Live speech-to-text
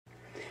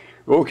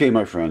Okay,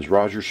 my friends,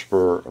 Roger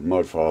Spur,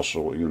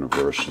 Mudfossil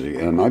University,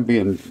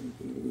 and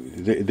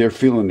they're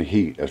feeling the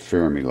heat at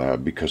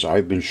Fermilab because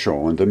I've been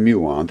showing the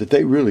muon that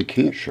they really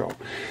can't show.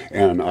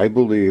 And I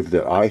believe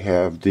that I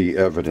have the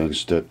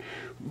evidence that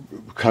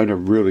kind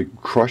of really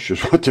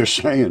crushes what they're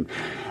saying.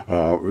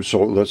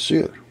 So let's see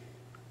it.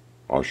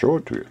 I'll show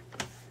it to you.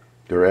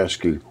 They're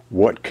asking,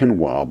 what can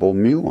wobble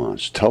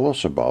muons? Tell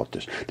us about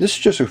this. This is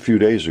just a few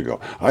days ago.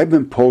 I've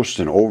been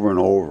posting over and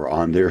over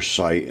on their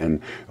site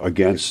and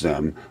against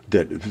them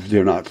that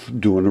they're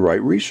not doing the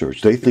right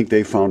research. They think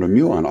they found a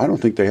muon. I don't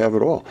think they have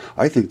it all.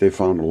 I think they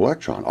found an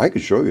electron. I can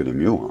show you the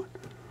muon.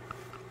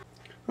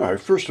 All right,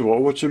 first of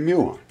all, what's a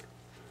muon?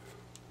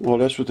 Well,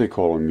 that's what they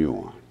call a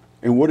muon.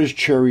 And what is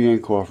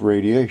Cherenkov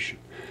radiation?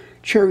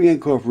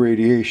 Cherenkov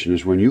radiation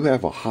is when you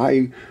have a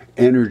high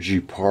energy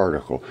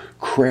particle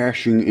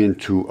crashing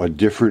into a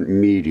different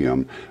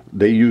medium.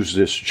 They use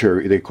this,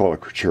 they call it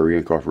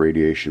Cherenkov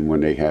radiation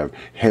when they have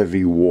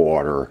heavy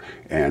water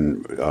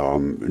and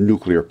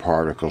nuclear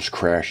particles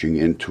crashing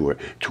into it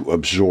to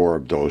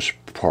absorb those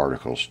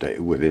particles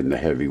within the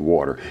heavy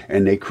water.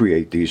 And they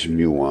create these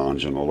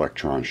muons and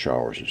electron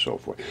showers and so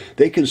forth.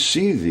 They can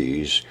see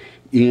these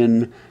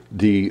in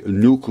the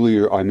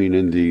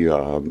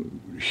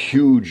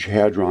huge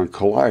hadron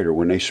collider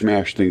when they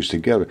smash things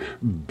together.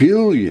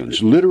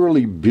 Billions,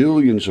 literally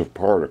billions of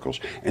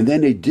particles. And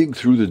then they dig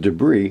through the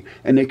debris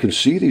and they can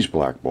see these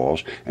black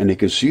balls and they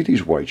can see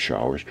these white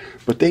showers,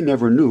 but they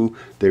never knew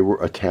they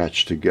were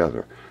attached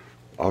together.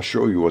 I'll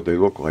show you what they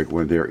look like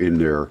when they're in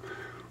their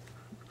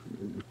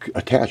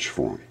attached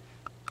form.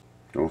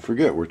 Don't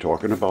forget, we're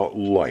talking about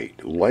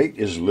light. Light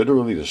is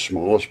literally the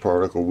smallest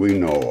particle we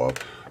know of,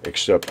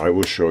 except I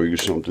will show you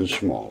something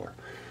smaller.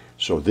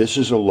 So this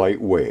is a light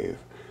wave.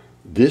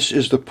 This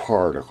is the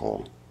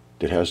particle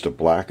that has the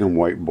black and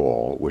white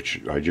ball,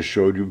 which I just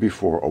showed you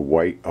before,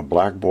 a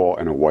black ball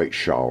and a white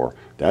shower.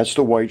 That's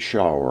the white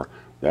shower,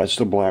 that's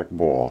the black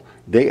ball.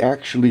 They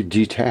actually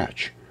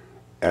detach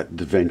at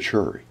the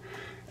Venturi.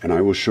 And I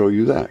will show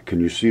you that.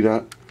 Can you see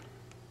that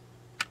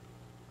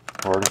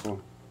particle?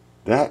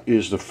 That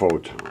is the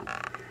photon.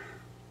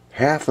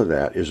 Half of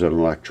that is an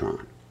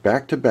electron.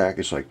 Back to back,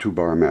 it's like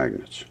two-bar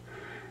magnets.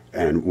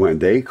 And when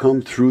they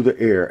come through the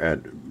air at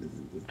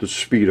the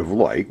speed of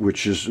light,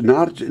 which is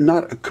not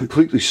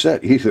completely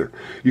set either.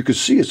 You can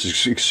see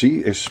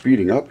it's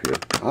speeding up here.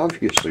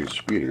 Obviously, it's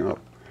speeding up.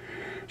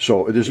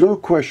 So there's no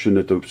question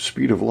that the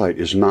speed of light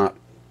is not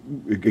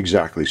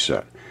exactly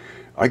set.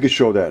 I could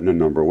show that in a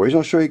number of ways.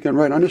 I'll show you again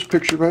right on this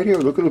picture right here.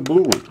 Look at the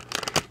blue one.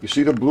 You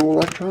see the blue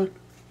electron?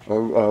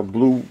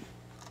 Blue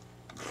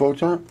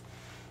photon?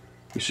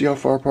 You see how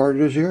far apart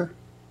it is here?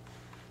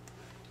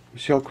 You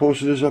see how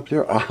close it is up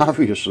there?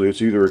 Obviously,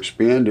 it's either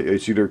expanding,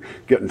 it's either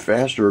getting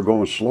faster or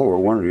going slower,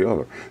 one or the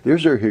other.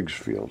 There's their Higgs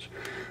fields.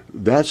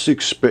 That's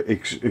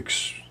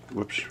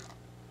whoops.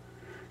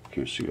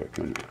 Can't see that,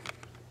 can you?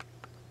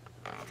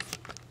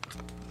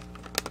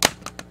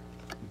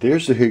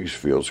 There's the Higgs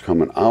fields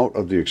coming out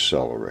of the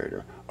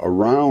accelerator.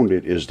 Around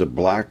it is the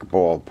black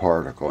ball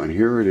particle, and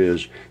here it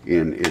is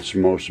in its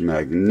most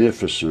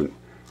magnificent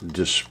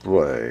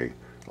display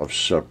of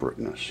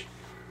separateness.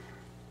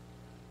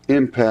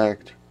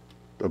 Impact.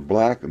 The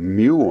black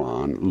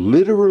muon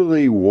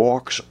literally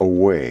walks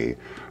away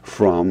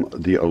from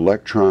the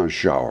electron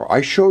shower.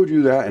 I showed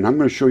you that, and I'm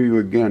going to show you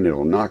again.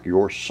 It'll knock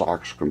your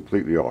socks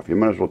completely off. You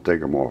might as well take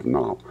them off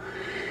now.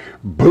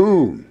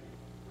 Boom!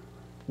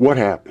 What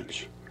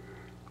happens?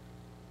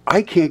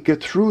 I can't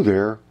get through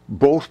there,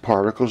 both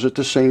particles at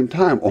the same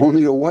time.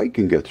 Only a white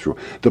can get through.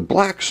 The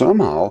black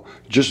somehow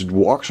just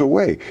walks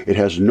away. It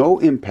has no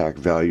impact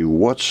value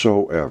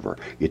whatsoever.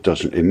 It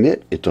doesn't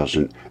emit, it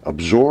doesn't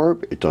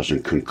absorb, it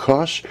doesn't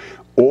concuss.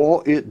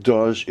 All it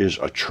does is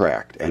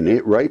attract. And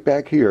it right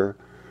back here,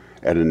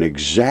 at an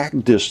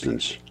exact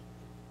distance,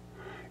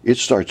 it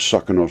starts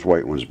sucking those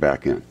white ones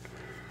back in.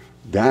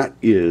 That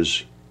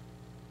is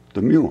the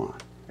muon.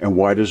 And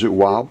why does it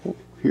wobble?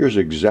 Here's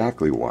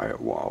exactly why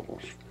it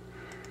wobbles.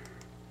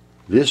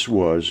 This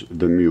was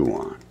the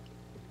muon.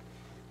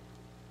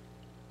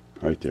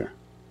 Right there.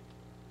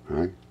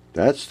 Right?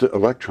 That's the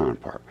electron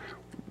part.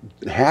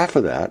 Half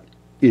of that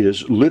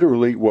is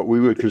literally what we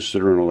would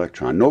consider an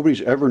electron.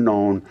 Nobody's ever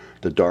known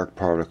the dark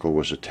particle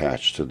was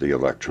attached to the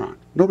electron.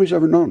 Nobody's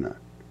ever known that.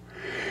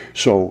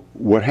 So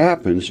what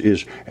happens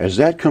is, as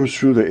that comes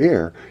through the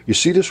air, you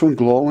see this one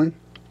glowing?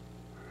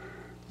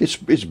 It's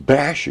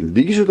bashing.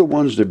 These are the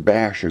ones that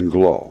bash and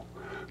glow.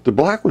 The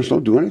black ones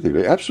don't do anything.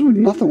 They absolutely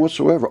nothing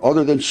whatsoever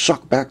other than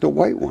suck back the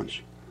white ones.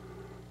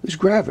 It's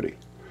gravity.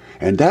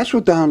 And that's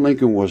what Don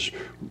Lincoln was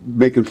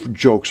making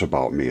jokes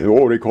about me.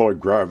 Oh, they call it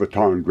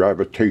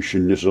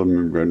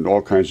gravitationism and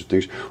all kinds of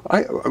things.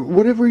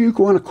 Whatever you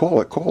want to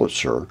call it,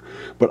 sir.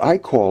 But I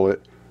call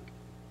it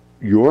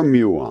your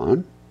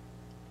muon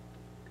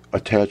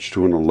attached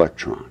to an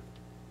electron.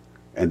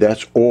 And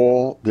that's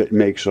all that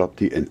makes up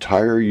the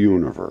entire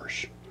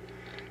universe.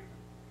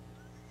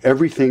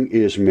 Everything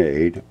is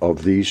made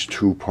of these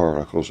two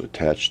particles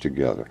attached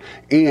together.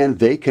 And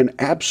they can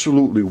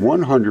absolutely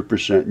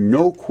 100%,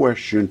 no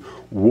question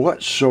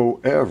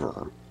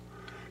whatsoever,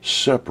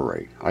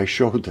 separate. I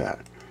showed that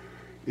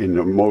in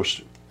the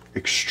most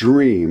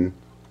extreme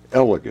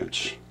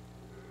elegance.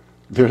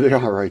 There they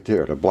are right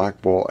there, the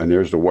black ball, and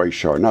there's the white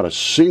shard. Not a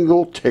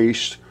single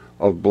taste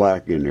of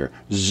black in there.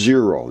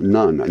 Zero,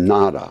 none,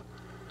 nada.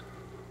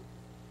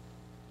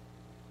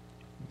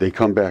 They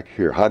come back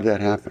here. How did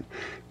that happen?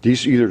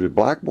 These, either the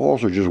black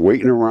balls are just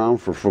waiting around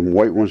for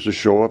white ones to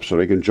show up so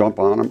they can jump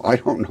on them. I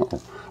don't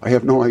know. I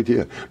have no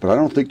idea. But I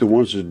don't think the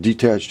ones that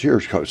detached here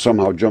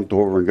somehow jumped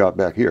over and got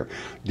back here.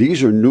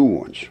 These are new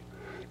ones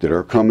that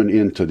are coming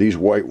into these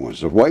white ones.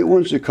 The white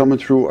ones that are coming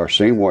through are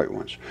same white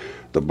ones.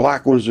 The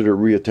black ones that are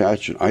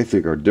reattaching, I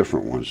think, are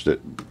different ones that,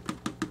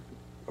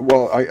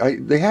 well,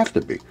 they have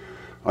to be.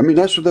 I mean,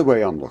 that's the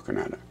way I'm looking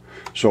at it.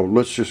 So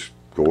let's just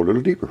go a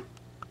little deeper.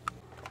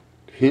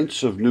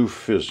 Hints of new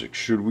physics.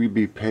 Should we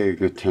be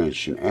paying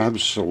attention?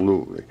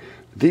 Absolutely.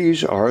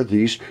 These are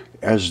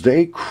as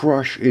they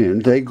crush in,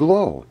 they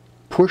glow.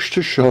 Push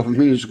to shove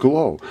means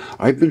glow.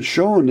 I've been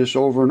showing this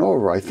over and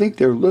over. I think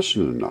they're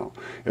listening now.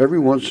 Every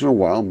once in a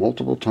while,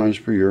 multiple times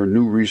per year, a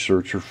new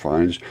researcher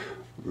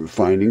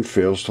finding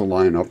fails to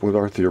line up with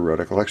our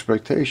theoretical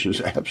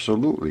expectations.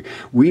 Absolutely.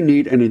 We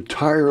need an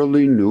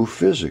entirely new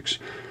physics.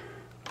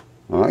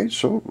 All right,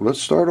 so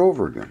let's start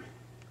over again.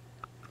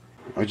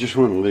 I just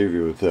want to leave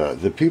you with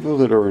that. The people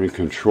that are in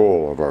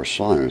control of our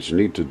science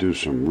need to do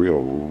some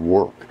real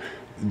work.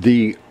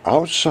 The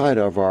outside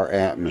of our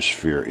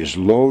atmosphere is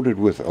loaded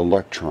with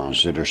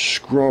electrons that are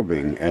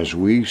scrubbing as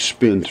we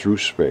spin through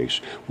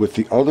space with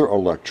the other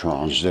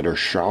electrons that are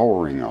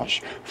showering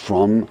us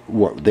from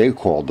what they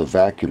call the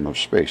vacuum of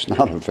space.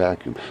 Not a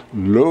vacuum,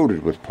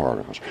 loaded with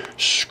particles,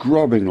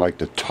 scrubbing like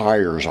the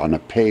tires on a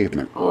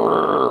pavement.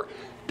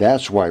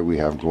 That's why we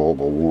have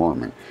global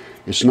warming.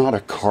 It's not a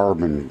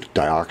carbon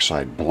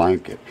dioxide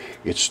blanket.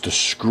 It's the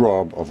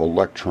scrub of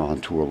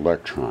electron to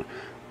electron,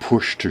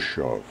 push to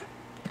shove.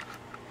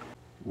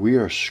 We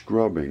are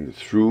scrubbing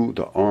through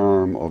the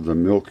arm of the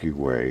Milky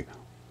Way.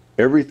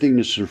 Everything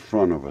that's in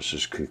front of us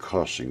is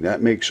concussing.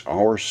 That makes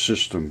our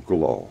system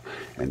glow.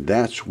 And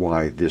that's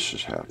why this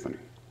is happening.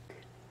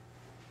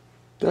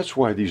 That's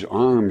why these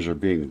arms are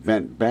being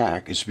bent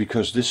back. It's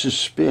because this is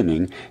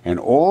spinning and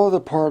all the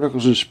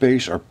particles in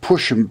space are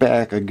pushing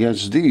back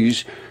against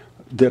these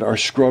that are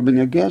scrubbing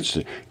against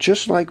it.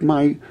 Just like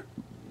my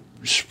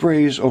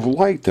sprays of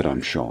light that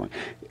I'm showing.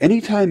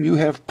 Anytime you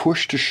have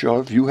push to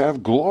shove, you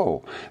have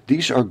glow.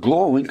 These are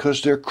glowing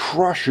because they're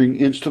crushing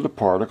into the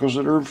particles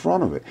that are in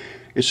front of it.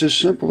 It's as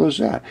simple as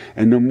that.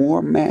 And the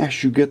more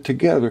mass you get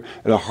together,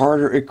 the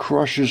harder it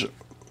crushes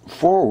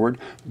forward,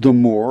 the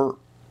more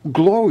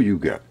glow you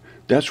get.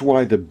 That's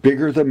why the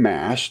bigger the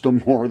mass, the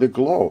more the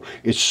glow.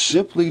 It's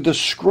simply the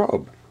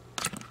scrub.